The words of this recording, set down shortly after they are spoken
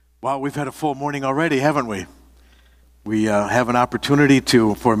Well, we've had a full morning already, haven't we? We have an opportunity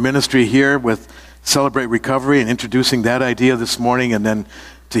for ministry here with Celebrate Recovery and introducing that idea this morning, and then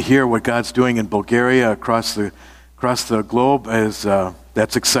to hear what God's doing in Bulgaria across the globe.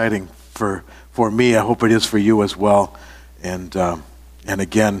 That's exciting for me. I hope it is for you as well. And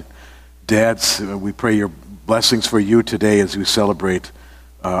again, dads, we pray your blessings for you today as we celebrate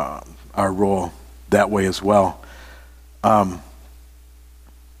our role that way as well.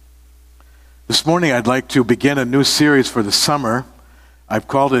 This morning I'd like to begin a new series for the summer. I've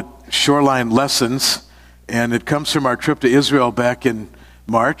called it Shoreline Lessons, and it comes from our trip to Israel back in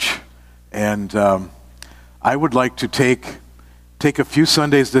March. And I would like to take a few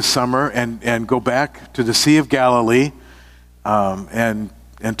Sundays this summer and go back to the Sea of Galilee and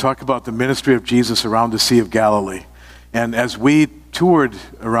talk about the ministry of Jesus around the Sea of Galilee. And as we toured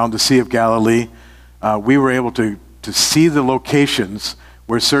around the Sea of Galilee, we were able to see the locations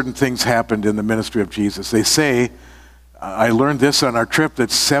where certain things happened in the ministry of Jesus. They say, I learned this on our trip, that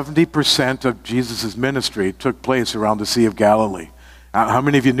 70% of Jesus' ministry took place around the Sea of Galilee. How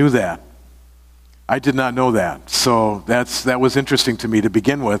many of you knew that? I did not know that. So that was interesting to me to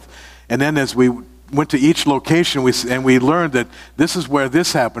begin with. And then as we went to each location, we learned that this is where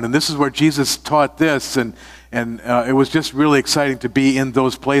this happened, and this is where Jesus taught this, and it was just really exciting to be in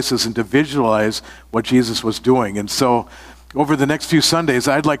those places and to visualize what Jesus was doing. And so over the next few Sundays,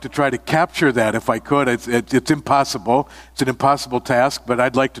 I'd like to try to capture that if I could. It's impossible. It's an impossible task, but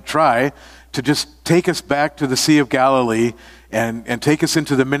I'd like to try to just take us back to the Sea of Galilee and take us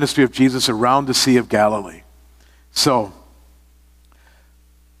into the ministry of Jesus around the Sea of Galilee. So,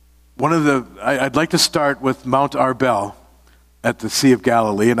 I'd like to start with Mount Arbel at the Sea of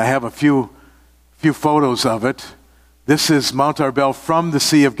Galilee, and I have a few photos of it. This is Mount Arbel from the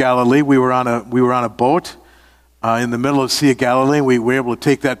Sea of Galilee. We were on a boat in the middle of the Sea of Galilee. We were able to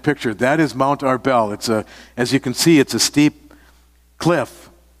take that picture. That is Mount Arbel. As you can see, it's a steep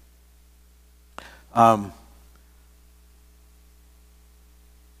cliff. I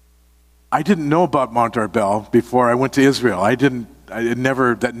didn't know about Mount Arbel before I went to Israel.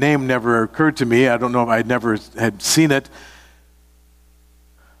 That name never occurred to me. I don't know if I never had seen it.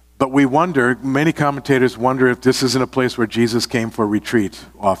 But many commentators wonder if this isn't a place where Jesus came for retreat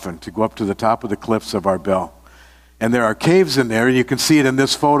often, to go up to the top of the cliffs of Arbel. And there are caves in there. You can see it in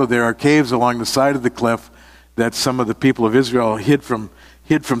this photo. There are caves along the side of the cliff that some of the people of Israel hid from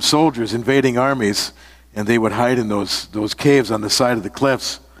soldiers, invading armies, and they would hide in those caves on the side of the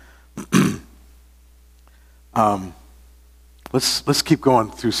cliffs. Let's keep going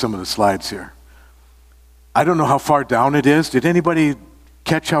through some of the slides here. I don't know how far down it is. Did anybody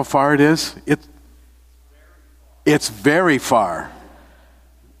catch how far it is? It's very far.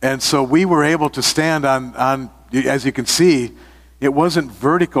 And so we were able to stand on, as you can see, it wasn't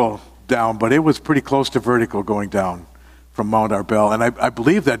vertical down, but it was pretty close to vertical going down from Mount Arbel. And I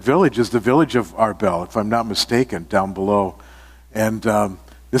believe that village is the village of Arbel, if I'm not mistaken, down below. And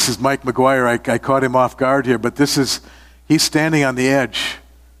this is Mike McGuire. I caught him off guard here, but he's standing on the edge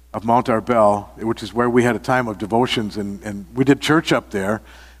of Mount Arbel, which is where we had a time of devotions, and we did church up there.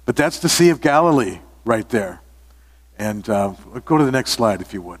 But that's the Sea of Galilee right there. And go to the next slide,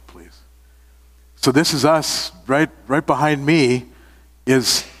 if you would, please. So this is us. Right behind me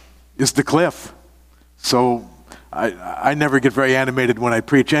is the cliff. So I never get very animated when I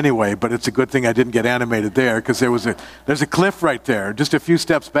preach anyway, but it's a good thing I didn't get animated there, because there's a cliff right there, just a few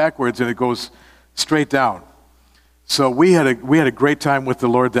steps backwards, and it goes straight down. So we had a great time with the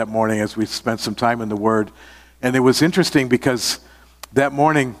Lord that morning as we spent some time in the Word. And it was interesting because that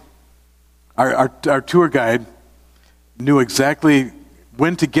morning our tour guide knew exactly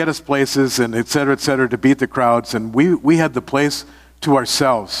when to get us places and et cetera, to beat the crowds. And we had the place to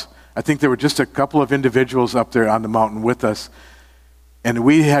ourselves. I think there were just a couple of individuals up there on the mountain with us. And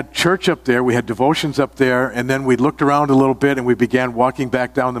we had church up there, we had devotions up there, and then we looked around a little bit and we began walking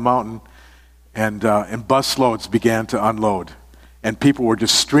back down the mountain, and bus loads began to unload. And people were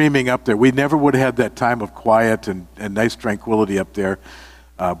just streaming up there. We never would have had that time of quiet and nice tranquility up there.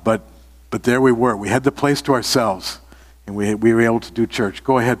 But there we were. We had the place to ourselves, and we were able to do church.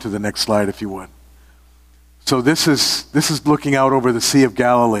 Go ahead to the next slide if you would. So this is looking out over the Sea of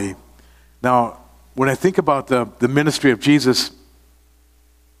Galilee. Now, when I think about the ministry of Jesus,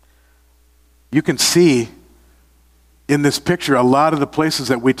 you can see in this picture a lot of the places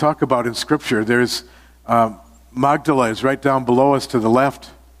that we talk about in Scripture. There's Magdala is right down below us to the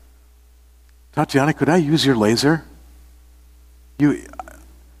left. Tatiana, could I use your laser?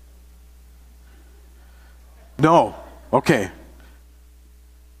 No. Okay.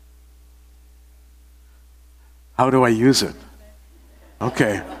 How do I use it?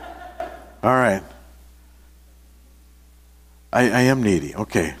 Okay. All right. I am needy.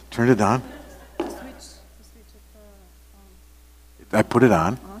 Okay, turn it on. I put it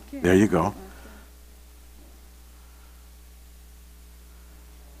on. Okay. There you go. Okay.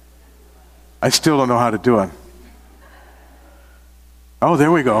 I still don't know how to do it. Oh,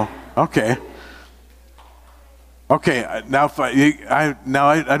 there we go. Okay. Okay, now if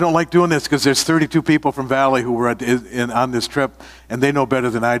I don't like doing this because there's 32 people from Valley who were on this trip, and they know better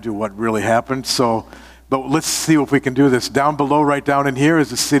than I do what really happened. So, but let's see if we can do this. Down below, right down in here, is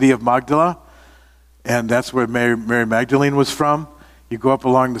the city of Magdala, and that's where Mary Magdalene was from. You go up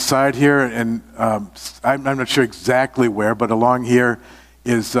along the side here, and I'm not sure exactly where, but along here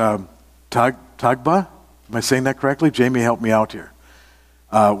is Tagba. Am I saying that correctly? Jamie, help me out here.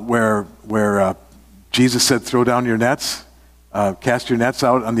 Where Jesus said, throw down your nets, cast your nets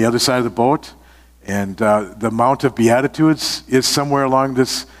out on the other side of the boat. And the Mount of Beatitudes is somewhere along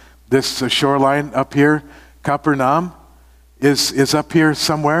this shoreline up here. Capernaum is up here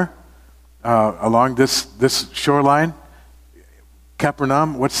somewhere along this shoreline.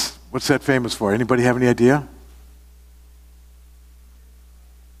 Capernaum, what's that famous for? Anybody have any idea?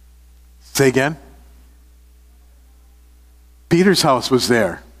 Say again? Peter's house was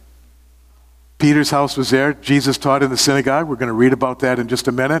there. Peter's house was there. Jesus taught in the synagogue. We're going to read about that in just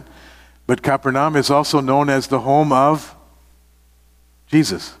a minute. But Capernaum is also known as the home of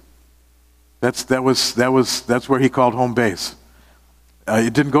Jesus. That's where he called home base.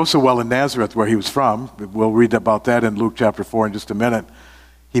 It didn't go so well in Nazareth, where he was from. We'll read about that in Luke chapter 4 in just a minute.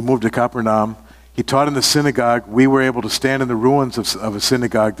 He moved to Capernaum. He taught in the synagogue. We were able to stand in the ruins of a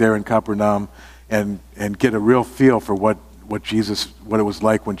synagogue there in Capernaum and get a real feel for what it was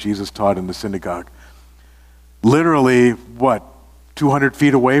like when Jesus taught in the synagogue. Literally, 200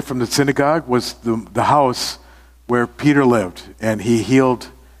 feet away from the synagogue was the house where Peter lived, and he healed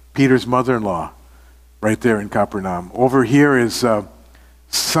Peter's mother-in-law right there in Capernaum. Over here is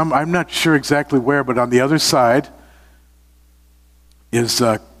I'm not sure exactly where, but on the other side is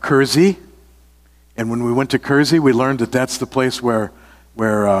Kersey. And when we went to Kersey, we learned that that's the place where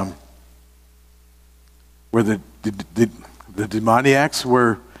the demoniacs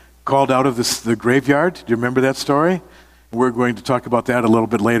were called out of the graveyard. Do you remember that story? We're going to talk about that a little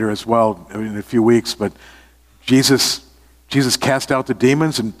bit later as well in a few weeks. But Jesus cast out the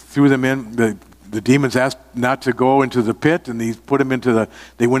demons and threw them in. The demons asked not to go into the pit, and he put them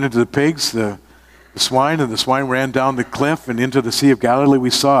they went into the pigs, the swine, and the swine ran down the cliff and into the Sea of Galilee. We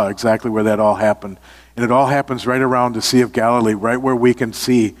saw exactly where that all happened. And it all happens right around the Sea of Galilee, right where we can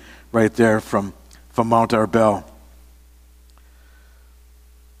see right there from Mount Arbel.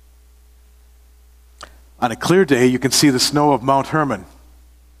 On a clear day, you can see the snow of Mount Hermon.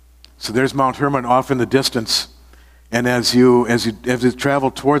 So there's Mount Hermon off in the distance. And as you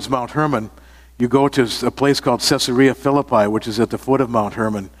travel towards Mount Hermon, you go to a place called Caesarea Philippi, which is at the foot of Mount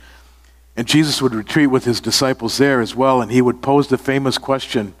Hermon. And Jesus would retreat with his disciples there as well, and he would pose the famous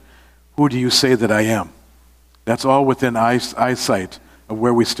question, "Who do you say that I am?" That's all within eyesight of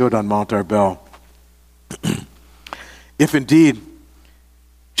where we stood on Mount Arbel. If indeed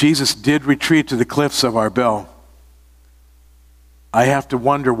Jesus did retreat to the cliffs of Arbel, I have to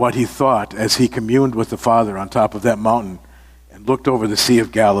wonder what he thought as he communed with the Father on top of that mountain and looked over the Sea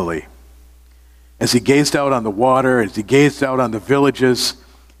of Galilee. As he gazed out on the water, as he gazed out on the villages,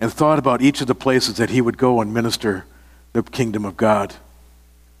 and thought about each of the places that he would go and minister the kingdom of God,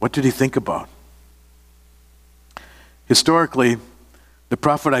 what did he think about? Historically, the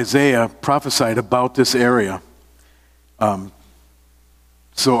prophet Isaiah prophesied about this area.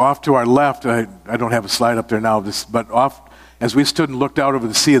 So off to our left, I don't have a slide up there now, but off as we stood and looked out over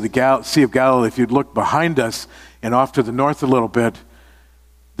the Sea of Galilee, if you'd look behind us and off to the north a little bit,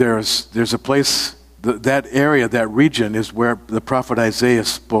 there's a place, that area, that region is where the prophet Isaiah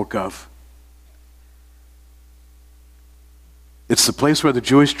spoke of. It's the place where the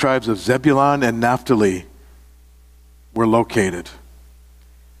Jewish tribes of Zebulun and Naphtali were located.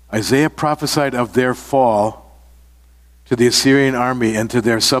 Isaiah prophesied of their fall to the Assyrian army and to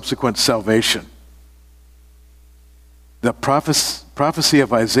their subsequent salvation. The prophecy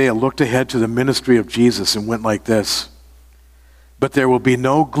of Isaiah looked ahead to the ministry of Jesus and went like this: "But there will be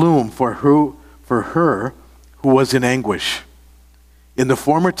no gloom for her who was in anguish. In the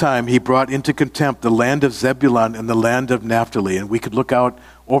former time he brought into contempt the land of Zebulun and the land of Naphtali." And we could look out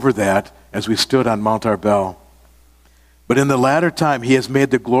over that as we stood on Mount Arbel. "But in the latter time he has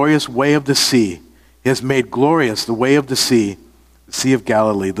made the glorious way of the sea. He has made glorious the way of the Sea of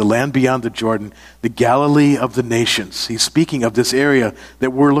Galilee, the land beyond the Jordan, the Galilee of the nations." He's speaking of this area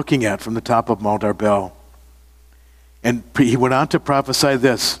that we're looking at from the top of Mount Arbel. And he went on to prophesy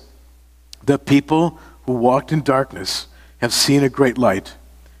this: The people who walked in darkness have seen a great light.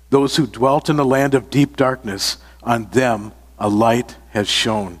 Those who dwelt in the land of deep darkness, on them a light has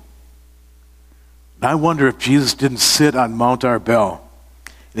shone. And I wonder if Jesus didn't sit on Mount Arbel,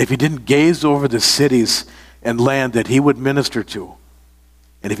 and if he didn't gaze over the cities and land that he would minister to,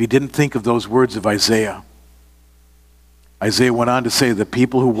 and if he didn't think of those words of Isaiah. Isaiah went on to say, the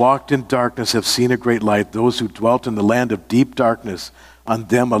people who walked in darkness have seen a great light. Those who dwelt in the land of deep darkness, on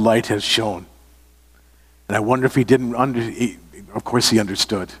them a light has shone. And I wonder if he didn't, of course he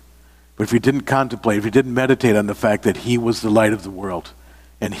understood, but if he didn't contemplate, if he didn't meditate on the fact that he was the light of the world,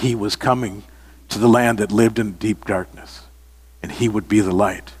 and he was coming to the land that lived in deep darkness, and he would be the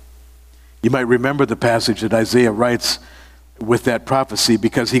light. You might remember the passage that Isaiah writes with that prophecy,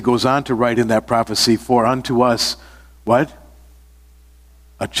 because he goes on to write in that prophecy, for unto us, what?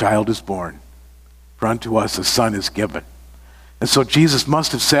 A child is born. For unto us a son is given. And so Jesus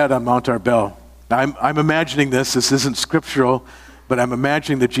must have sat on Mount Arbel. Now, I'm imagining this isn't scriptural, but I'm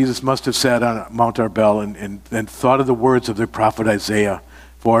imagining that Jesus must have sat on Mount Arbel and thought of the words of the prophet Isaiah,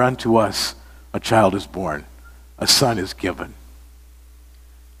 for unto us a child is born, a son is given.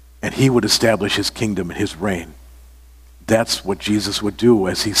 And he would establish his kingdom and his reign. That's what Jesus would do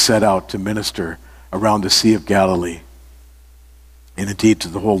as he set out to minister around the Sea of Galilee, and indeed to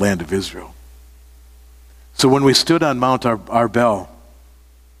the whole land of Israel. So when we stood on Mount Arbel,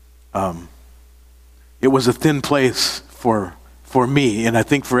 it was a thin place for me, and I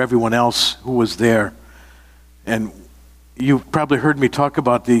think for everyone else who was there. And you've probably heard me talk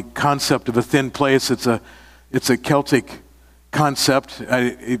about the concept of a thin place. It's a Celtic concept.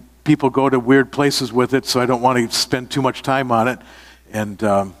 People go to weird places with it, so I don't want to spend too much time on it.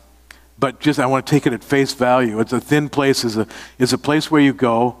 But just I want to take it at face value. It's a thin place is a place where you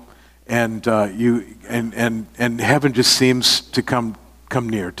go, and heaven just seems to come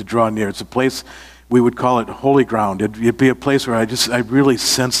near, to draw near. It's a place, we would call it holy ground. It'd be a place where I really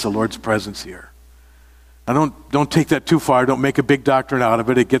sense the Lord's presence here. I don't take that too far. Don't make a big doctrine out of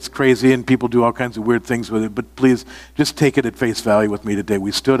it. It gets crazy and people do all kinds of weird things with it. But please, just take it at face value with me today.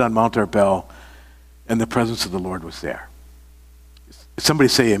 We stood on Mount Arbel, and the presence of the Lord was there. Somebody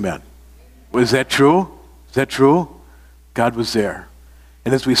say amen. Was that true? Is that true? God was there.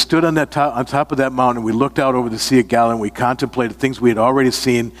 And as we stood on top of that mountain, we looked out over the Sea of Galilee, and we contemplated things we had already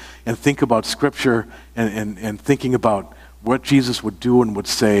seen, and think about Scripture, and thinking about what Jesus would do and would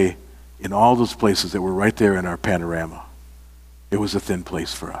say in all those places that were right there in our panorama. It was a thin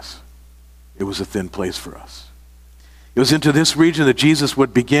place for us. It was a thin place for us. It was into this region that Jesus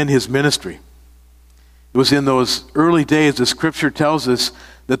would begin his ministry. It was in those early days, the Scripture tells us,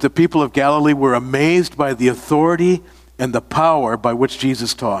 that the people of Galilee were amazed by the authority and the power by which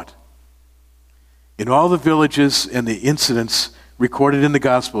Jesus taught. In all the villages and the incidents recorded in the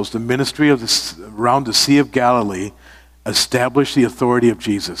Gospels, the ministry around the Sea of Galilee established the authority of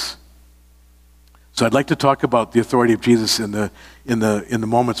Jesus. So I'd like to talk about the authority of Jesus in the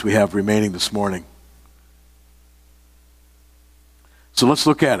moments we have remaining this morning. So let's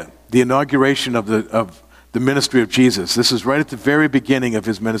look at it. The inauguration of the ministry of Jesus. This is right at the very beginning of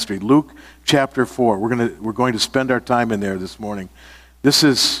his ministry. Luke chapter 4. We're going to spend our time in there this morning. This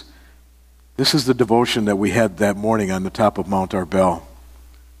is the devotion that we had that morning on the top of Mount Arbel,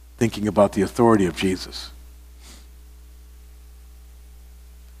 thinking about the authority of Jesus.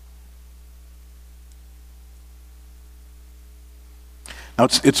 Now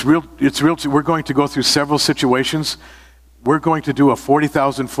it's real. We're going to go through several situations. We're going to do a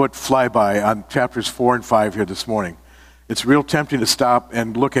 40,000-foot flyby on chapters 4 and 5 here this morning. It's real tempting to stop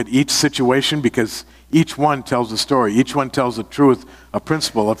and look at each situation because each one tells a story. Each one tells the truth, a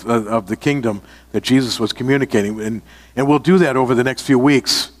principle of the kingdom that Jesus was communicating. And we'll do that over the next few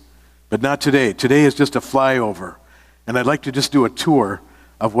weeks, but not today. Today is just a flyover. And I'd like to just do a tour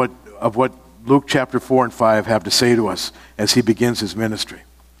of what Luke chapter 4 and 5 have to say to us as he begins his ministry.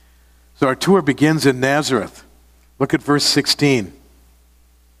 So our tour begins in Nazareth. Look at verse 16.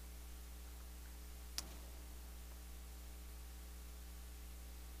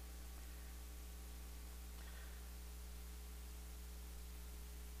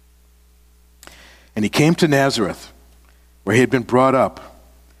 And he came to Nazareth, where he had been brought up,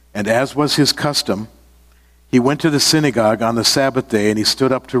 and as was his custom, he went to the synagogue on the Sabbath day, and he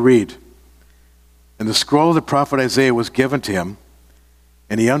stood up to read. And the scroll of the prophet Isaiah was given to him,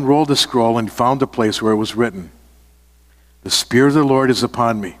 and he unrolled the scroll and found the place where it was written, "The Spirit of the Lord is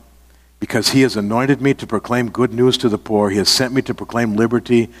upon me, because he has anointed me to proclaim good news to the poor. He has sent me to proclaim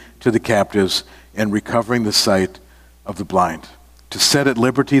liberty to the captives and recovering the sight of the blind, to set at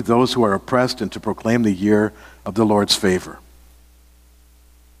liberty those who are oppressed and to proclaim the year of the Lord's favor."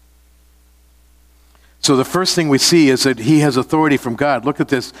 So the first thing we see is that he has authority from God. Look at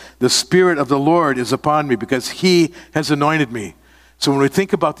this. The Spirit of the Lord is upon me because he has anointed me. So when we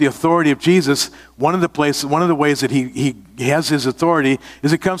think about the authority of Jesus, one of the ways that he has his authority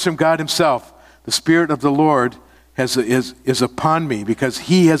is it comes from God himself. The Spirit of the Lord is upon me because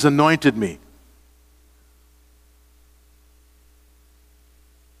he has anointed me.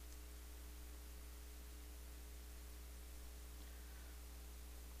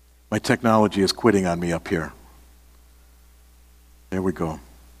 My technology is quitting on me up here. There we go.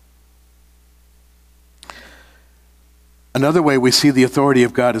 Another way we see the authority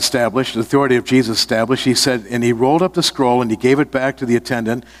of God established, the authority of Jesus established, he said, and he rolled up the scroll and he gave it back to the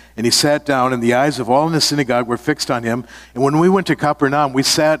attendant and he sat down and the eyes of all in the synagogue were fixed on him. And when we went to Capernaum,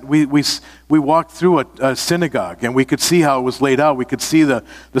 we walked through a synagogue and we could see how it was laid out. We could see the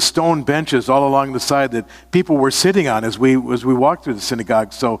stone benches all along the side that people were sitting on as we walked through the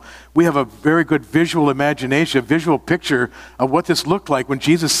synagogue. So we have a very good visual imagination, a visual picture of what this looked like when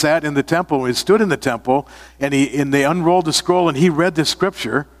Jesus sat in the temple, when he stood in the temple and they unrolled the scroll and he read the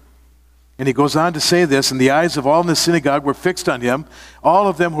scripture. And he goes on to say this, and the eyes of all in the synagogue were fixed on him, all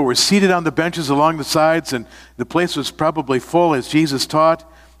of them who were seated on the benches along the sides, and the place was probably full as Jesus taught,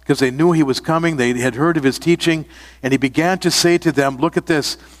 because they knew he was coming, they had heard of his teaching, and he began to say to them, look at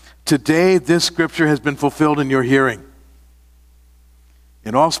this, today this scripture has been fulfilled in your hearing.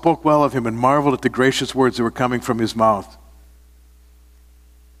 And all spoke well of him and marveled at the gracious words that were coming from his mouth.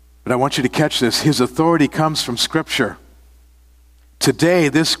 But I want you to catch this, his authority comes from Scripture. Today,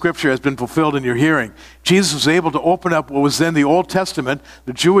 this scripture has been fulfilled in your hearing. Jesus was able to open up what was then the Old Testament,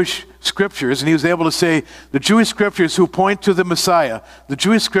 the Jewish scriptures, and he was able to say, the Jewish scriptures who point to the Messiah, the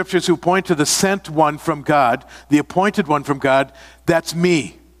Jewish scriptures who point to the sent one from God, the appointed one from God, that's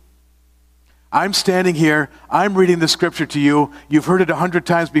me. I'm standing here, I'm reading the scripture to you, you've heard it 100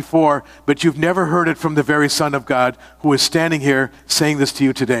 times before, but you've never heard it from the very Son of God who is standing here saying this to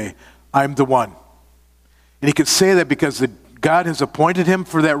you today. I'm the one. And he could say that because God has appointed him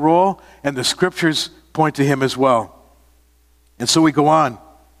for that role, and the scriptures point to him as well. And so we go on.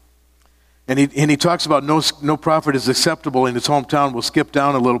 And he talks about no prophet is acceptable in his hometown. We'll skip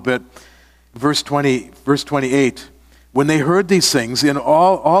down a little bit. Verse 28. When they heard these things, and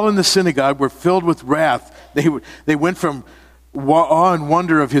all in the synagogue were filled with wrath. They went from awe and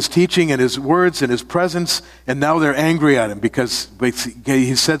wonder of his teaching and his words and his presence, and now they're angry at him because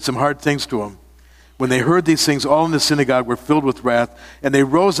he said some hard things to them. When they heard these things, all in the synagogue were filled with wrath, and they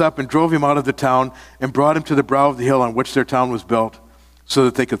rose up and drove him out of the town and brought him to the brow of the hill on which their town was built, so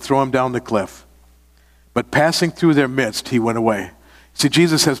that they could throw him down the cliff. But passing through their midst, he went away. See,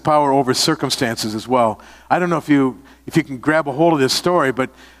 Jesus has power over circumstances as well. I don't know if you can grab a hold of this story, but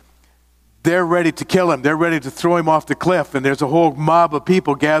they're ready to kill him. They're ready to throw him off the cliff, and there's a whole mob of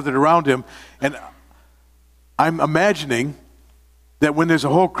people gathered around him. And I'm imagining that when there's a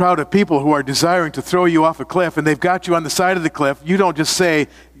whole crowd of people who are desiring to throw you off a cliff and they've got you on the side of the cliff, you don't just say,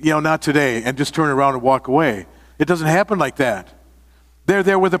 not today, and just turn around and walk away. It doesn't happen like that. They're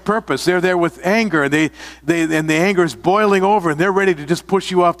there with a purpose. They're there with anger. And the anger is boiling over, and they're ready to just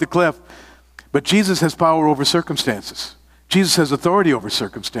push you off the cliff. But Jesus has power over circumstances. Jesus has authority over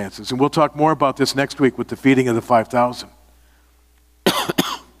circumstances. And we'll talk more about this next week with the feeding of the 5,000.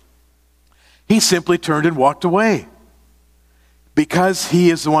 He simply turned and walked away. Because he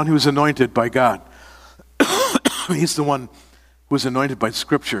is the one who's anointed by God. He's the one who's anointed by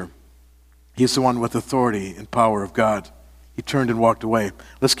Scripture. He's the one with authority and power of God. He turned and walked away.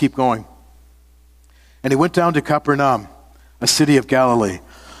 Let's keep going. And he went down to Capernaum, a city of Galilee.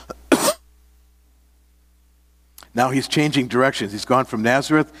 Now he's changing directions. He's gone from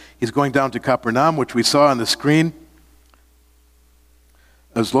Nazareth. He's going down to Capernaum, which we saw on the screen.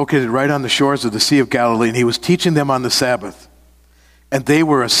 It was located right on the shores of the Sea of Galilee, and he was teaching them on the Sabbath. And they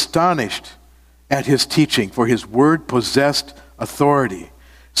were astonished at his teaching, for his word possessed authority.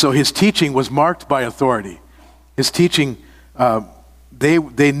 So his teaching was marked by authority. His teaching,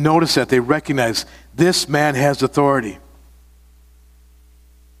 they noticed that, they recognized this man has authority.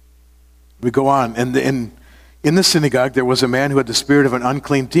 We go on, and in the synagogue there was a man who had the spirit of an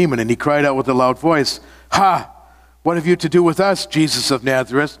unclean demon, and he cried out with a loud voice, "Ha! What have you to do with us, Jesus of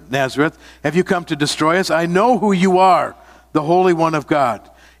Nazareth? Have you come to destroy us? I know who you are, the Holy One of God."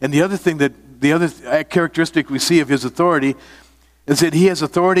 And the other characteristic we see of his authority is that he has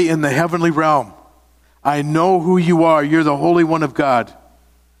authority in the heavenly realm. I know who you are. You're the Holy One of God.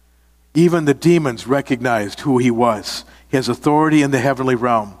 Even the demons recognized who he was. He has authority in the heavenly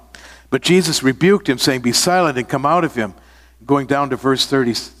realm. But Jesus rebuked him, saying, "Be silent and come out of him." Going down to verse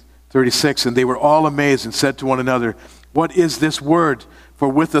 36, and they were all amazed and said to one another, What is this word? For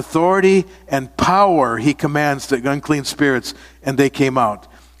with authority and power he commands the unclean spirits, and they came out.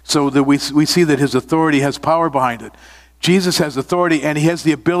 So that we see that his authority has power behind it. Jesus has authority, and he has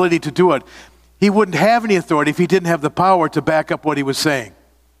the ability to do it. He wouldn't have any authority if he didn't have the power to back up what he was saying.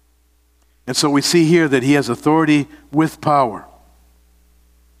 And so we see here that he has authority with power.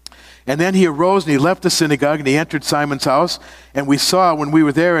 And then he arose and he left the synagogue and he entered Simon's house. And we saw, when we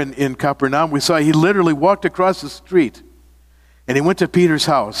were there in Capernaum, we saw he literally walked across the street. And he went to Peter's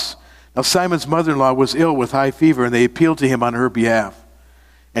house. Now Simon's mother-in-law was ill with high fever, and they appealed to him on her behalf.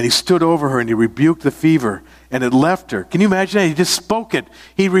 And he stood over her and he rebuked the fever, and it left her. Can you imagine that? He just spoke it.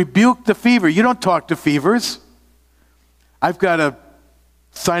 He rebuked the fever. You don't talk to fevers. I've got a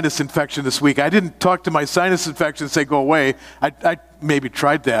sinus infection this week. I didn't talk to my sinus infection and say, go away. I maybe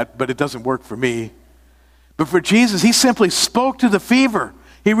tried that, but it doesn't work for me. But for Jesus, he simply spoke to the fever.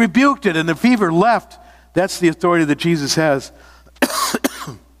 He rebuked it, and the fever left. That's the authority that Jesus has.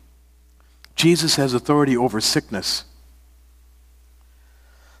 Jesus has authority over sickness.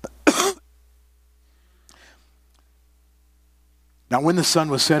 Now when the sun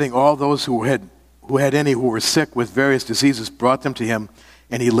was setting, all those who had any who were sick with various diseases brought them to him,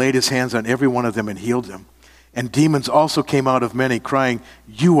 and he laid his hands on every one of them and healed them. And demons also came out of many, crying,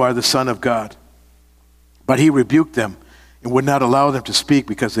 "You are the Son of God." But he rebuked them and would not allow them to speak,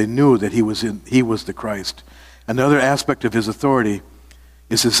 because they knew that he was the Christ. Another aspect of his authority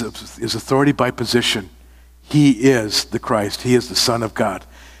is his authority by position. He is the Christ. He is the Son of God.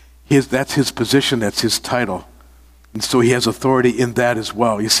 That's his position. That's his title. And so he has authority in that as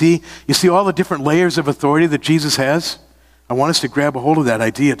well. You see all the different layers of authority that Jesus has? I want us to grab a hold of that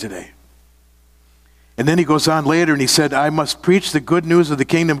idea today. And then he goes on later and he said, I must preach the good news of the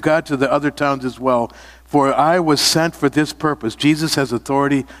kingdom of God to the other towns as well, for I was sent for this purpose. Jesus has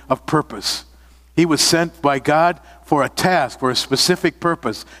authority of purpose. He was sent by God for a task, for a specific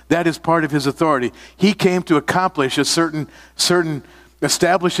purpose. That is part of his authority. He came to accomplish a certain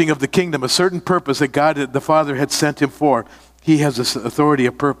establishing of the kingdom, a certain purpose that God the Father had sent him for. He has this authority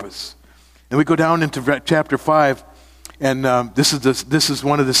of purpose. And we go down into chapter 5, and this is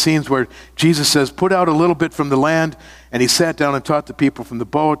one of the scenes where Jesus says, put out a little bit from the land, and he sat down and taught the people from the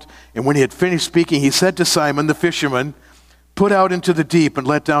boat. And when he had finished speaking, he said to Simon the fisherman, put out into the deep and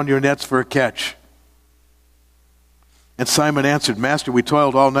let down your nets for a catch. And Simon answered, Master, we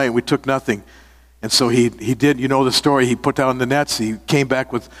toiled all night and we took nothing. And so he did, you know the story, he put down the nets, he came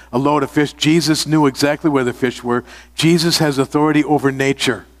back with a load of fish. Jesus knew exactly where the fish were. Jesus has authority over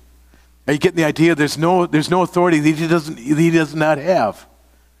nature. Are you getting the idea? There's no authority that he does not have.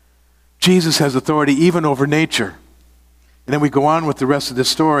 Jesus has authority even over nature. And then we go on with the rest of the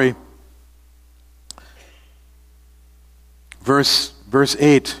story. Verse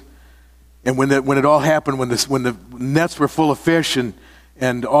 8. And when it all happened, when the nets were full of fish,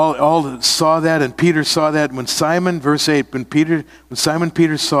 and all saw that, and Peter saw that, verse 8, when Simon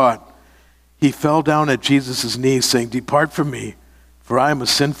Peter saw it, he fell down at Jesus' knees, saying, depart from me, for I am a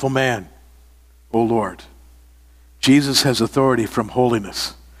sinful man, O Lord. Jesus has authority from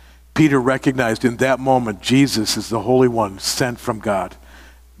holiness. Peter recognized in that moment Jesus is the Holy One sent from God.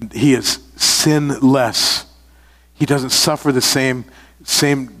 He is sinless. He doesn't suffer the same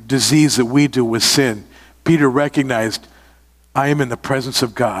disease that we do with sin. Peter recognized, I am in the presence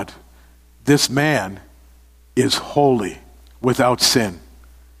of God. This man is holy, without sin.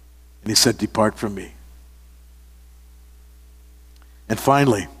 And he said, depart from me. And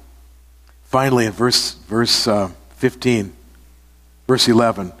finally in verse 15, verse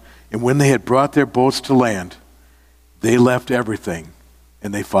 11, and when they had brought their boats to land, they left everything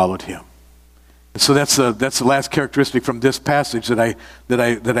and they followed him. And so that's the last characteristic from this passage that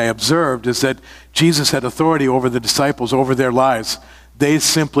I observed, is that Jesus had authority over the disciples, over their lives. They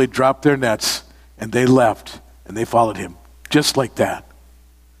simply dropped their nets and they left and they followed him. Just like that.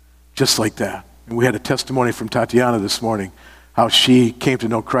 Just like that. And we had a testimony from Tatiana this morning, how she came to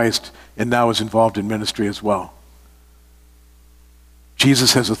know Christ and now is involved in ministry as well.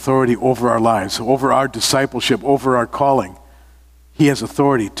 Jesus has authority over our lives, over our discipleship, over our calling. He has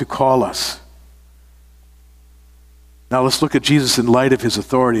authority to call us. Now let's look at Jesus in light of his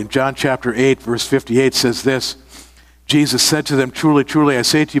authority. In John chapter 8, verse 58 says this, Jesus said to them, truly, truly, I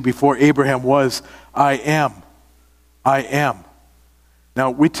say to you, before Abraham was, I am. I am.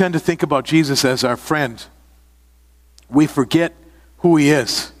 Now, we tend to think about Jesus as our friend. We forget who he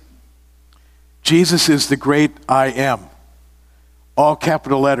is. Jesus is the great I am. All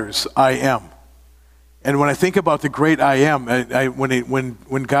capital letters, I am. And when I think about the great I am,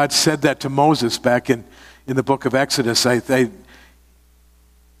 when God said that to Moses back in the book of Exodus, I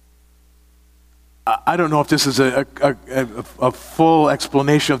I don't know if this is a full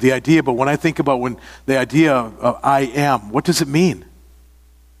explanation of the idea, but when I think about the idea of I am, what does it mean?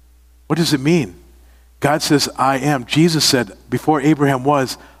 What does it mean? God says, I am. Jesus said, before Abraham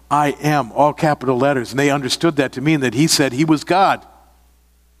was, I am, all capital letters. And they understood that to mean that he said he was God.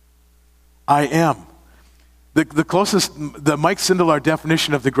 I am. The closest, the Mike Sindelar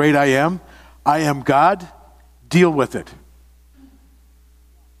definition of the great I am God, deal with it.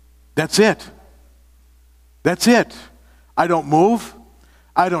 That's it. That's it. I don't move.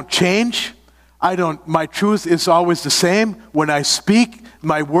 I don't change. My truth is always the same. When I speak,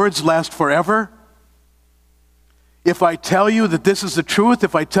 my words last forever. If I tell you that this is the truth,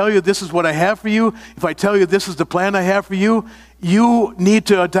 if I tell you this is what I have for you, if I tell you this is the plan I have for you, you need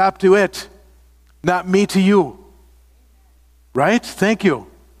to adapt to it, not me to you. Right? Thank you.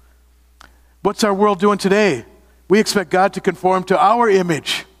 What's our world doing today? We expect God to conform to our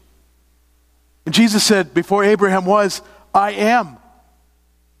image. And Jesus said, before Abraham was, I am.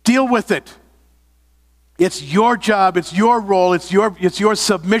 Deal with it. It's your job, it's your role, it's your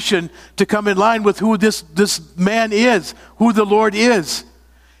submission to come in line with who this man is, who the Lord is.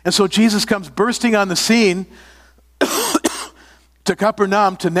 And so Jesus comes bursting on the scene to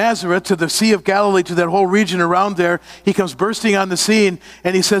Capernaum, to Nazareth, to the Sea of Galilee, to that whole region around there. He comes bursting on the scene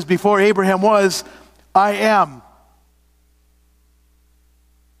and he says, before Abraham was, I am.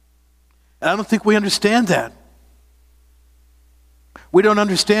 And I don't think we understand that. We don't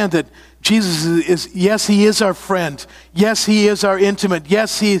understand that Jesus is, yes, he is our friend. Yes, he is our intimate.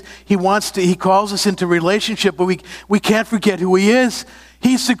 Yes, he calls us into relationship, but we can't forget who he is.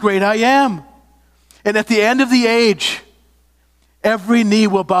 He's the great I am. And at the end of the age, every knee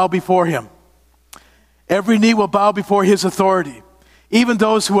will bow before him. Every knee will bow before his authority. Even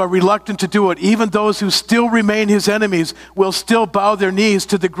those who are reluctant to do it, even those who still remain his enemies, will still bow their knees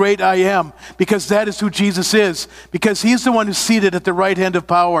to the great I am, because that is who Jesus is. Because he's the one who's seated at the right hand of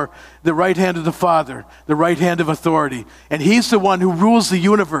power, the right hand of the Father, the right hand of authority. And he's the one who rules the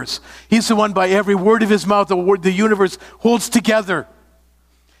universe. He's the one by every word of his mouth, the universe holds together.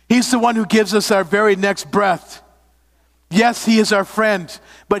 He's the one who gives us our very next breath. Yes, he is our friend,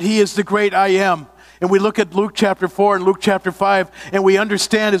 but he is the great I am. And we look at Luke chapter 4 and Luke chapter 5, and we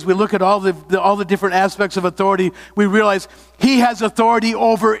understand as we look at all the different aspects of authority, we realize he has authority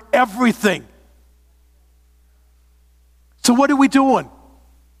over everything. So what are we doing?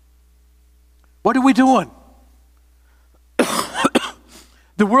 What are we doing?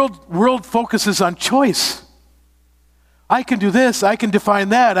 The world focuses on choice. I can do this, I can define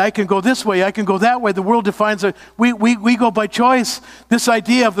that, I can go this way, I can go that way. The world defines it. We go by choice. This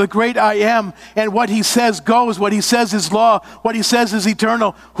idea of the great I am, and what he says goes, what he says is law, what he says is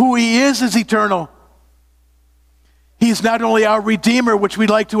eternal, who he is eternal. He's not only our Redeemer, which we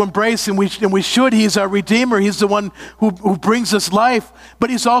like to embrace, and we should. He's our Redeemer. He's the one who brings us life, but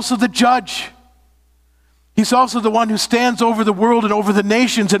he's also the judge. He's also the one who stands over the world and over the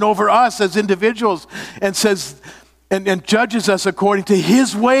nations and over us as individuals and says, and judges us according to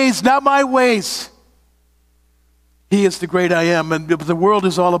his ways, not my ways. He is the great I am, and the world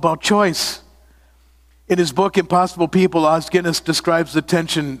is all about choice. In his book, Impossible People, Os Guinness describes the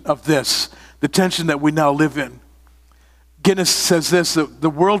tension of this, the tension that we now live in. Guinness says this, the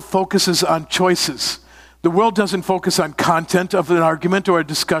world focuses on choices. The world doesn't focus on content of an argument or a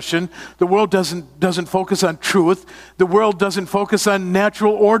discussion. The world doesn't focus on truth. The world doesn't focus on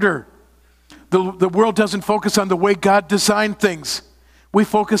natural order. The world doesn't focus on the way God designed things. We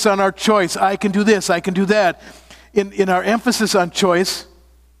focus on our choice. I can do this, I can do that. In our emphasis on choice,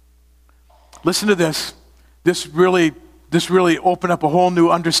 listen to this. This really opened up a whole new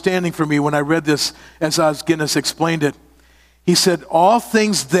understanding for me when I read this as Os Guinness explained it. He said, all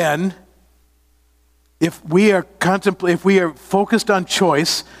things then, if we are focused on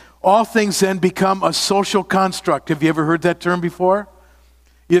choice, all things then become a social construct. Have you ever heard that term before?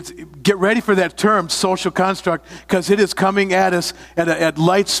 Get ready for that term, social construct, because it is coming at us at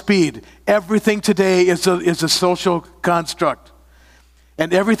light speed. Everything today is a social construct.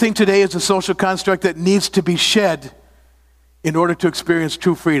 And everything today is a social construct that needs to be shed in order to experience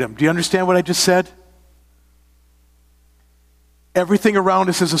true freedom. Do you understand what I just said? Everything around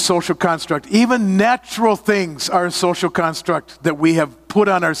us is a social construct. Even natural things are a social construct that we have put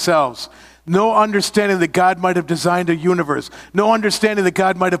on ourselves. No understanding that God might have designed a universe. No understanding that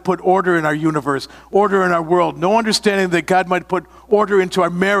God might have put order in our universe, order in our world. No understanding that God might put order into our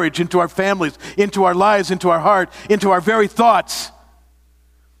marriage, into our families, into our lives, into our heart, into our very thoughts.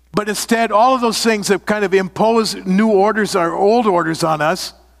 But instead, all of those things that kind of impose new orders or old orders on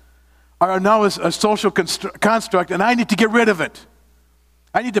us are now a social construct, and I need to get rid of it.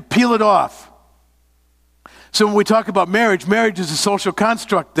 I need to peel it off. So when we talk about marriage, marriage is a social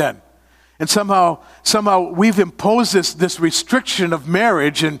construct then. And somehow we've imposed this restriction of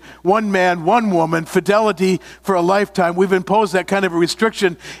marriage and one man, one woman, fidelity for a lifetime. We've imposed that kind of a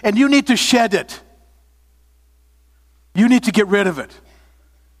restriction, and you need to shed it. You need to get rid of it.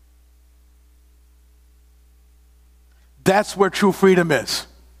 That's where true freedom is.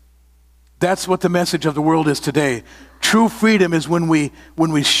 That's what the message of the world is today. True freedom is when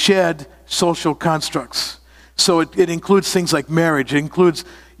we shed social constructs. So it includes things like marriage. It includes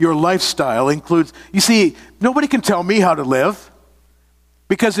your lifestyle. You see, nobody can tell me how to live.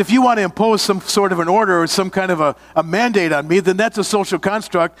 Because if you want to impose some sort of an order or some kind of a mandate on me, then that's a social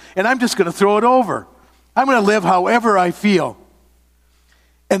construct, and I'm just going to throw it over. I'm going to live however I feel.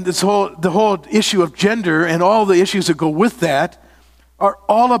 And the whole issue of gender and all the issues that go with that are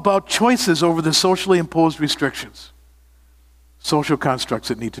all about choices over the socially imposed restrictions. Social constructs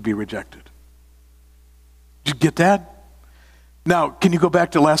that need to be rejected. Did you get that? Now, can you go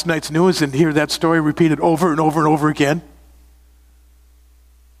back to last night's news and hear that story repeated over and over and over again?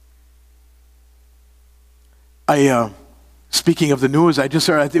 Speaking of the news, I just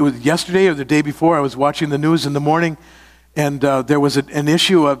heard, it was yesterday or the day before, I was watching the news in the morning, and there was an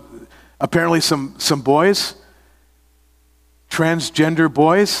issue of apparently some boys, transgender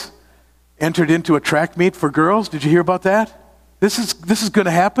boys, entered into a track meet for girls. Did you hear about that? This is going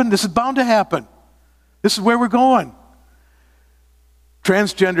to happen. This is bound to happen. This is where we're going.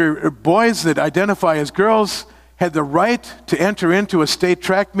 Transgender boys that identify as girls had the right to enter into a state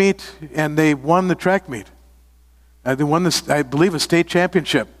track meet, and they won the track meet. They won, I believe, a state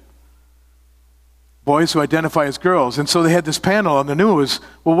championship. Boys who identify as girls. And so they had this panel on the news.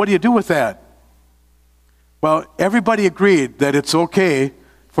 Well, what do you do with that? Well, everybody agreed that it's okay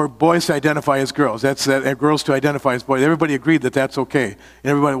for boys to identify as girls. And girls to identify as boys. Everybody agreed that that's okay. And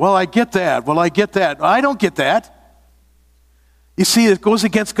everybody, well, I get that. Well, I get that. I don't get that. You see, it goes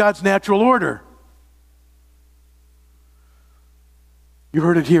against God's natural order. You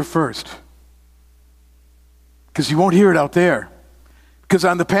heard it here first. Because you won't hear it out there. Because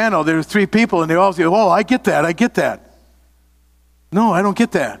on the panel, there are three people, and they all say, oh, I get that, I get that. No, I don't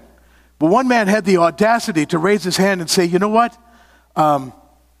get that. But one man had the audacity to raise his hand and say, you know what?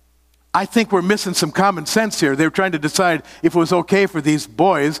 I think we're missing some common sense here. They were trying to decide if it was okay for these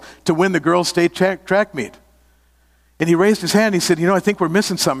boys to win the girls' state track meet. And he raised his hand and he said, I think we're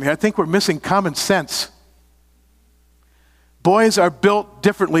missing something here. I think we're missing common sense. Boys are built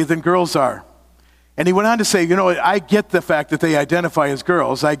differently than girls are. And he went on to say, I get the fact that they identify as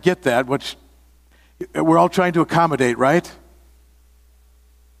girls. I get that, which we're all trying to accommodate, right?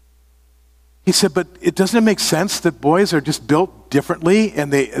 He said, but doesn't it make sense that boys are just built differently,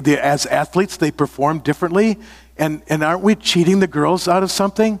 and they as athletes, they perform differently? And aren't we cheating the girls out of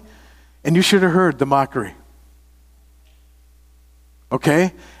something? And you should have heard the mockery.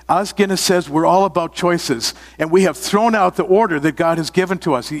 Okay? Os Guinness says we're all about choices, and we have thrown out the order that God has given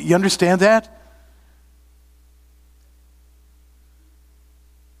to us. You understand that?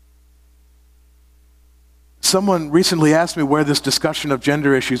 Someone recently asked me where this discussion of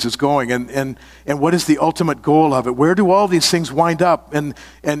gender issues is going and what is the ultimate goal of it. Where do all these things wind up? And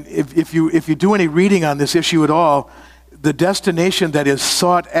if you do any reading on this issue at all, the destination that is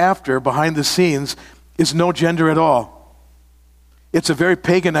sought after behind the scenes is no gender at all. It's a very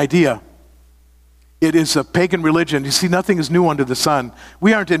pagan idea. It is a pagan religion. You see, nothing is new under the sun.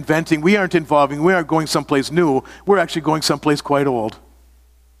 We aren't inventing, we aren't involving, we aren't going someplace new. We're actually going someplace quite old.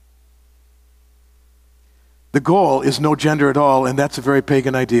 The goal is no gender at all, and that's a very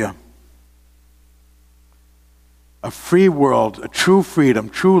pagan idea. A free world, a true freedom,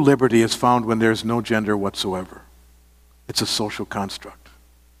 true liberty is found when there's no gender whatsoever. It's a social construct.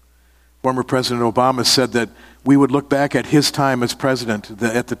 Former President Obama said that we would look back at his time as president,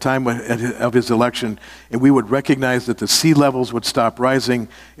 at the time of his election, and we would recognize that the sea levels would stop rising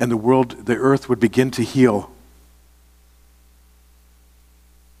and the earth would begin to heal.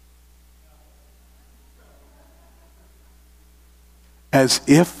 As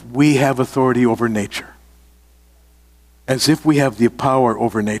if we have authority over nature. As if we have the power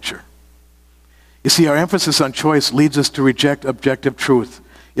over nature. You see, our emphasis on choice leads us to reject objective truth.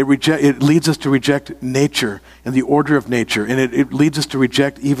 It leads us to reject nature and the order of nature, and it leads us to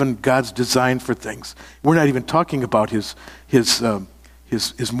reject even God's design for things. We're not even talking about his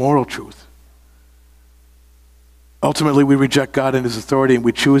moral truth. Ultimately, we reject God and his authority, and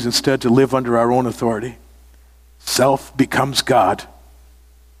we choose instead to live under our own authority. Self becomes God.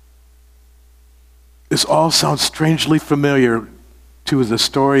 This all sounds strangely familiar to the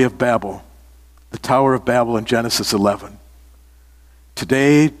story of Babel, the Tower of Babel in Genesis 11.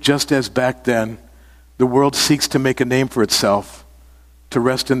 Today, just as back then, the world seeks to make a name for itself, to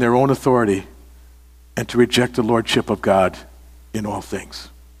rest in their own authority, and to reject the lordship of God in all things.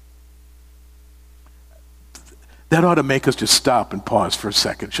 That ought to make us just stop and pause for a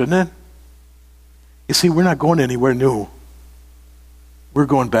second, shouldn't it? You see, we're not going anywhere new. We're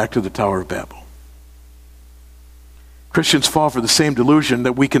going back to the Tower of Babel. Christians fall for the same delusion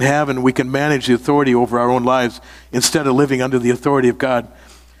that we can have and we can manage the authority over our own lives instead of living under the authority of God.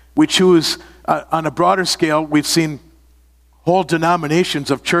 We choose, on a broader scale, we've seen whole denominations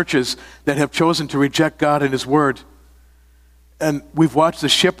of churches that have chosen to reject God and His Word. And we've watched the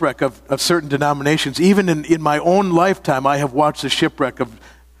shipwreck of certain denominations. Even in my own lifetime, I have watched the shipwreck of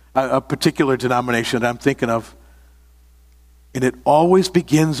a particular denomination that I'm thinking of. And it always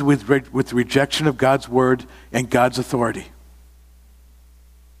begins with the rejection of God's Word and God's authority.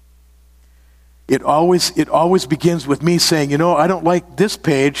 It always begins with me saying, I don't like this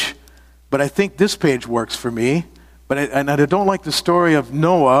page, but I think this page works for me. And I don't like the story of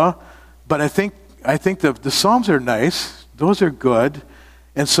Noah, but I think the Psalms are nice. Those are good.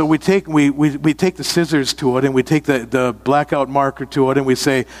 And so we take the scissors to it, and we take the blackout marker to it, and we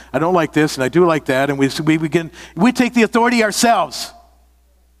say, I don't like this, and I do like that, and we take the authority ourselves.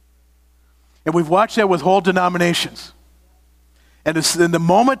 And we've watched that with whole denominations. And in the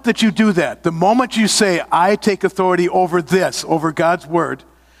moment that you do that, the moment you say, I take authority over this, over God's Word,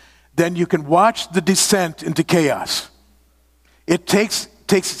 then you can watch the descent into chaos. It takes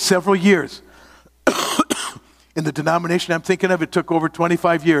several years. In the denomination I'm thinking of, it took over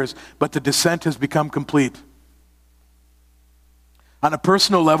 25 years, but the descent has become complete. On a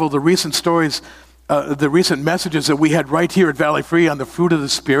personal level, the recent stories, the recent messages that we had right here at Valley Free on the fruit of the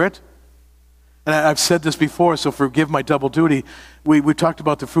Spirit, and I've said this before, so forgive my double duty. We talked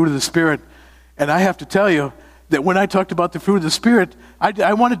about the fruit of the Spirit, and I have to tell you that when I talked about the fruit of the Spirit,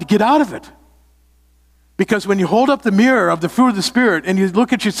 I wanted to get out of it. Because when you hold up the mirror of the fruit of the Spirit and you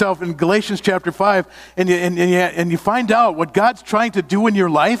look at yourself in Galatians chapter 5 and you find out what God's trying to do in your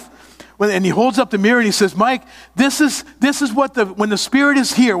life, and He holds up the mirror and He says, Mike, this is what when the Spirit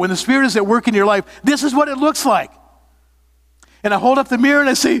is here, when the Spirit is at work in your life, this is what it looks like. And I hold up the mirror and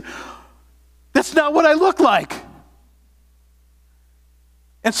I say, that's not what I look like.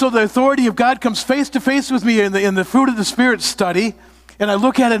 And so the authority of God comes face to face with me in the fruit of the Spirit study, and I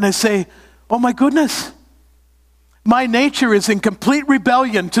look at it and I say, oh my goodness. My nature is in complete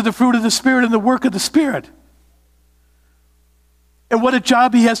rebellion to the fruit of the Spirit and the work of the Spirit. And what a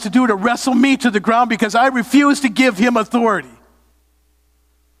job He has to do to wrestle me to the ground because I refuse to give Him authority.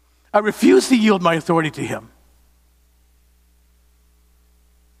 I refuse to yield my authority to Him.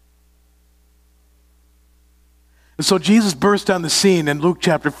 And so Jesus burst on the scene in Luke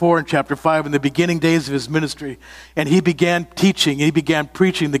chapter 4 and chapter 5 in the beginning days of His ministry. And He began teaching, He began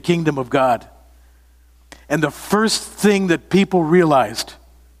preaching the kingdom of God. And the first thing that people realized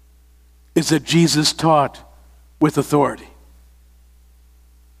is that Jesus taught with authority.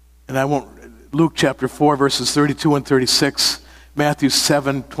 And Luke chapter 4, verses 32 and 36, Matthew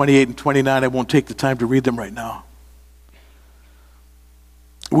 7, 28 and 29, I won't take the time to read them right now.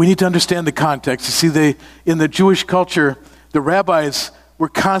 We need to understand the context. You see, in the Jewish culture, the rabbis were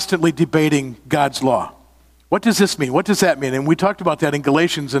constantly debating God's law. What does this mean? What does that mean? And we talked about that in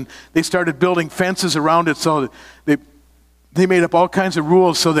Galatians, and they started building fences around it so that they made up all kinds of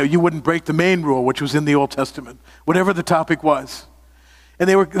rules so that you wouldn't break the main rule, which was in the Old Testament, whatever the topic was. And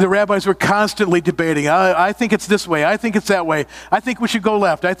the rabbis were constantly debating, I think it's this way, I think it's that way, I think we should go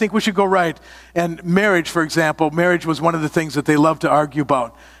left, I think we should go right. And marriage, for example, marriage was one of the things that they loved to argue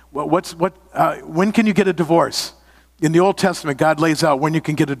about. When can you get a divorce? In the Old Testament, God lays out when you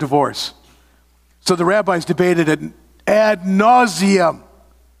can get a divorce. So the rabbis debated it ad nauseum. And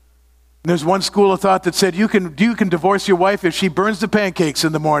there's one school of thought that said you can divorce your wife if she burns the pancakes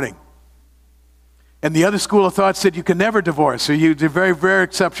in the morning. And the other school of thought said you can never divorce. So there are very rare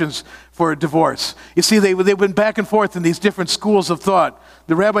exceptions for a divorce. You see, they went back and forth in these different schools of thought.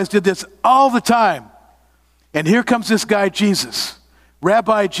 The rabbis did this all the time. And here comes this guy, Jesus,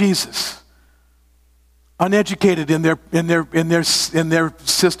 Rabbi Jesus. Uneducated in their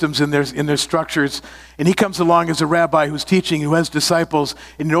systems, in their structures, and he comes along as a rabbi who's teaching, who has disciples,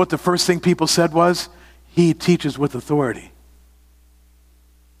 and you know what the first thing people said was? He teaches with authority.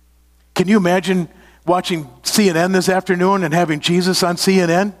 Can you imagine watching CNN this afternoon and having Jesus on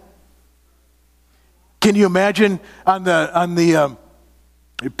CNN? Can you imagine on the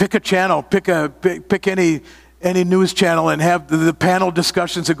pick a channel, pick any news channel and have the panel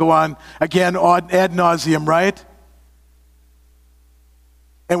discussions that go on, again, ad nauseum, right?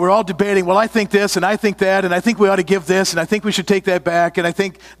 And we're all debating, well, I think this, and I think that, and I think we ought to give this, and I think we should take that back, and I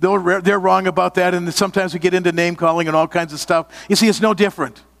think they're wrong about that, and sometimes we get into name-calling and all kinds of stuff. You see, it's no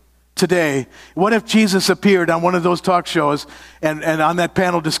different today. What if Jesus appeared on one of those talk shows and on that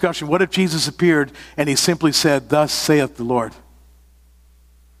panel discussion? What if Jesus appeared and he simply said, "Thus saith the Lord"?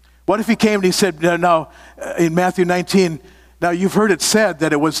 What if he came and he said, now in Matthew 19, now you've heard it said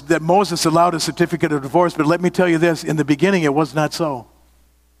that Moses allowed a certificate of divorce, but let me tell you this, in the beginning it was not so.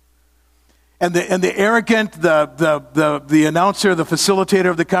 And the arrogant, the announcer, the facilitator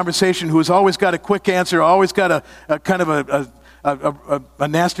of the conversation, who has always got a quick answer, always got a kind of a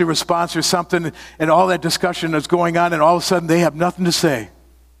nasty response or something, and all that discussion is going on, and all of a sudden they have nothing to say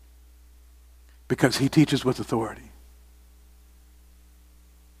because he teaches with authority.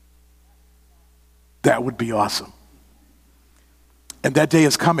 That would be awesome. And that day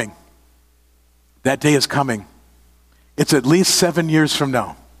is coming. That day is coming. It's at least 7 years from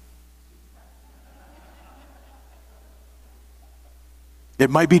now. It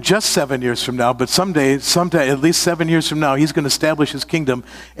might be just 7 years from now, but someday, at least 7 years from now, he's going to establish his kingdom,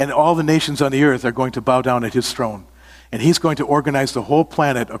 and all the nations on the earth are going to bow down at his throne. And he's going to organize the whole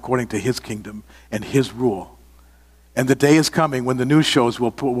planet according to his kingdom and his rule. And the day is coming when the news shows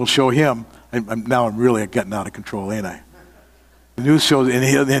will show him. Now I'm really getting out of control, ain't I? The news shows, and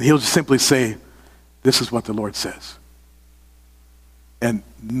he'll just simply say, "This is what the Lord says." And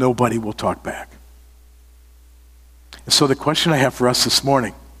nobody will talk back. So the question I have for us this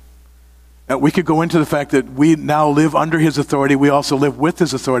morning, we could go into the fact that we now live under his authority. We also live with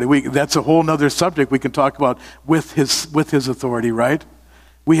his authority. That's a whole other subject we can talk about with his authority, right?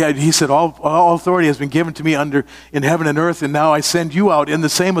 He said, all authority has been given to me in heaven and earth, and now I send you out in the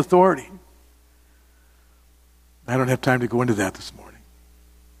same authority. I don't have time to go into that this morning.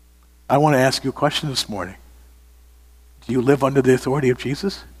 I want to ask you a question this morning. Do you live under the authority of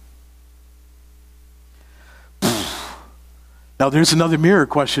Jesus? Now, there's another mirror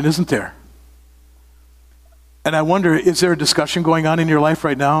question, isn't there? And I wonder, is there a discussion going on in your life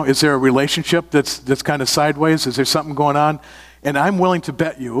right now? Is there a relationship that's kind of sideways? Is there something going on? And I'm willing to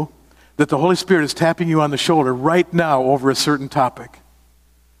bet you that the Holy Spirit is tapping you on the shoulder right now over a certain topic.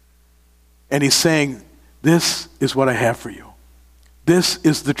 And he's saying, "This is what I have for you. This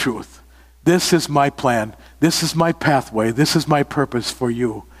is the truth. This is my plan. This is my pathway. This is my purpose for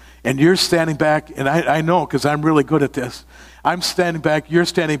you." And you're standing back, and I know because I'm really good at this. I'm standing back, you're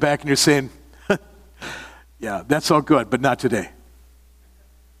standing back, and you're saying, "Yeah, that's all good, but not today.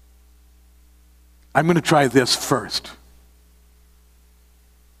 I'm going to try this first."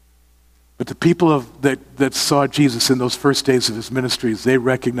 But the people that saw Jesus in those first days of his ministries, they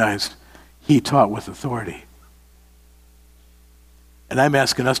recognized he taught with authority. And I'm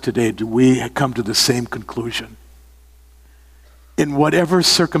asking us today, do we come to the same conclusion? In whatever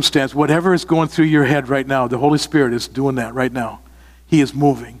circumstance, whatever is going through your head right now, the Holy Spirit is doing that right now. He is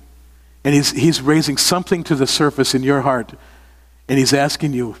moving. And he's raising something to the surface in your heart. And he's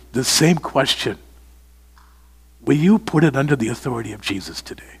asking you the same question. Will you put it under the authority of Jesus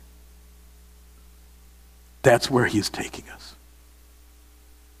today? That's where he's taking us.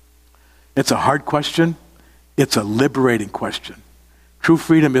 It's a hard question. It's a liberating question. True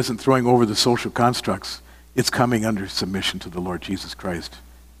freedom isn't throwing over the social constructs. It's coming under submission to the Lord Jesus Christ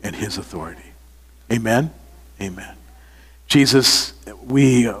and his authority. Amen? Amen. Jesus,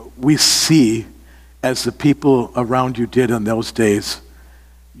 we see, as the people around you did in those days,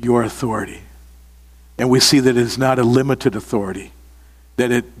 your authority. And we see that it is not a limited authority,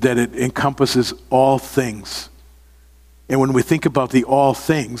 that it encompasses all things. And when we think about the all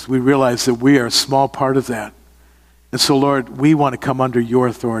things, we realize that we are a small part of that. And so, Lord, we want to come under your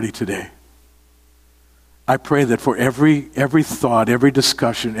authority today. I pray that for every thought, every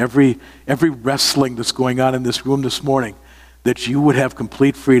discussion, every wrestling that's going on in this room this morning, that you would have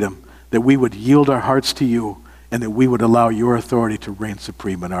complete freedom, that we would yield our hearts to you, and that we would allow your authority to reign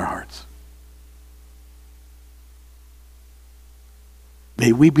supreme in our hearts.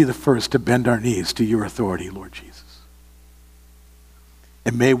 May we be the first to bend our knees to your authority, Lord Jesus.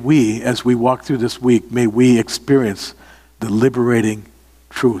 And may we, as we walk through this week, may we experience the liberating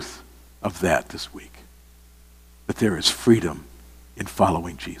truth of that this week. That there is freedom in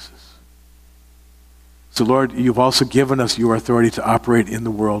following Jesus. So Lord, you've also given us your authority to operate in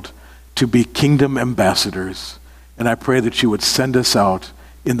the world, to be kingdom ambassadors. And I pray that you would send us out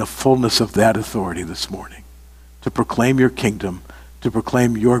in the fullness of that authority this morning, to proclaim your kingdom, to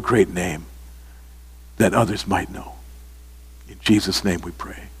proclaim your great name, that others might know. In Jesus' name we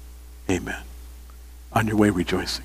pray. Amen. On your way rejoicing.